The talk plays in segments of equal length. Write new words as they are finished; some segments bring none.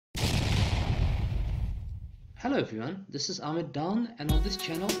Hello everyone, this is Amit Down, and on this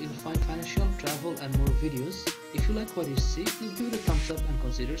channel you'll find financial, travel and more videos. If you like what you see, please give it a thumbs up and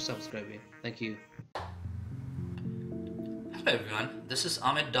consider subscribing. Thank you. Hello everyone, this is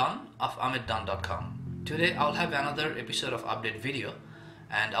Amit Don of AmitDon.com. Today I'll have another episode of update video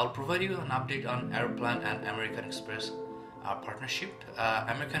and I'll provide you an update on Aeroplan and American Express partnership.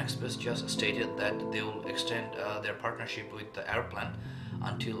 American Express just stated that they will extend their partnership with the Aeroplan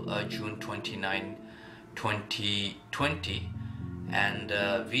until June 29, 2020, and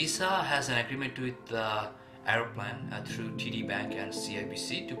Visa has an agreement with Aeroplan through TD Bank and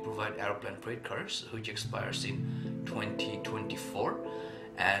CIBC to provide Aeroplan credit cards, which expires in 2024,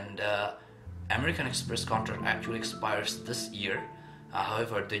 and American Express contract actually expires this year.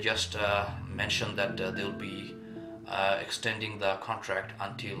 However, they just mentioned that they'll be extending the contract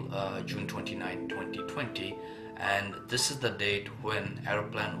until June 29, 2020, and this is the date when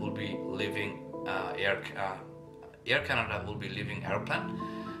Aeroplan will be leaving Air Canada will be leaving Aeroplan.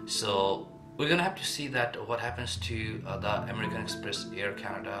 So we're gonna have to see that what happens to the American Express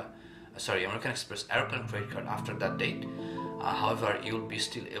American Express Aeroplan credit card after that date. However, you'll be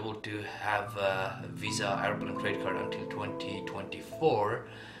still able to have Visa Aeroplan credit card until 2024,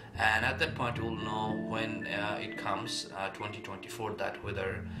 and at that point we'll know when it comes 2024 that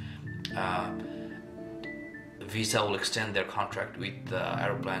whether Visa will extend their contract with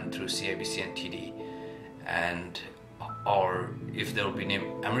Aeroplan through CIBC and TD, and or if there will be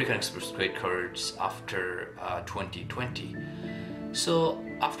new American Express credit cards after 2020. So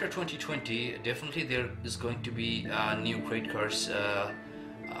after 2020, definitely there is going to be new credit cards,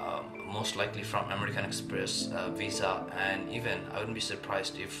 most likely from American Express, Visa, and even I wouldn't be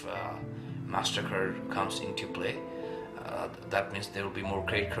surprised if MasterCard comes into play. That means there will be more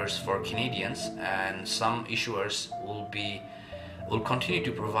credit cards for Canadians, and some issuers will continue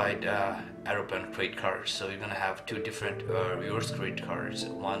to provide Aeroplan credit cards. So you're going to have two different rewards credit cards.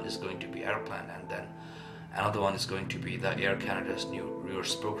 One is going to be Aeroplan, and then another one is going to be the Air Canada's new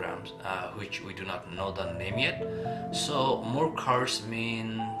rewards programs, which we do not know the name yet. So more cards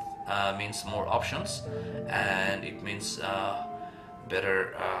means more options, and it means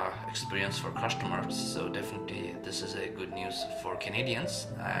better experience for customers. So definitely this is a good news for Canadians,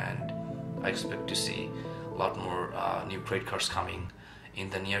 and I expect to see a lot more new credit cards coming in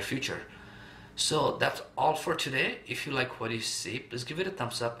the near future. So that's all for today. If you like what you see, please give it a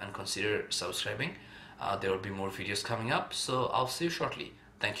thumbs up and consider subscribing. There will be more videos coming up, so I'll see you shortly.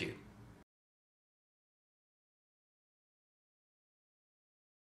 Thank you.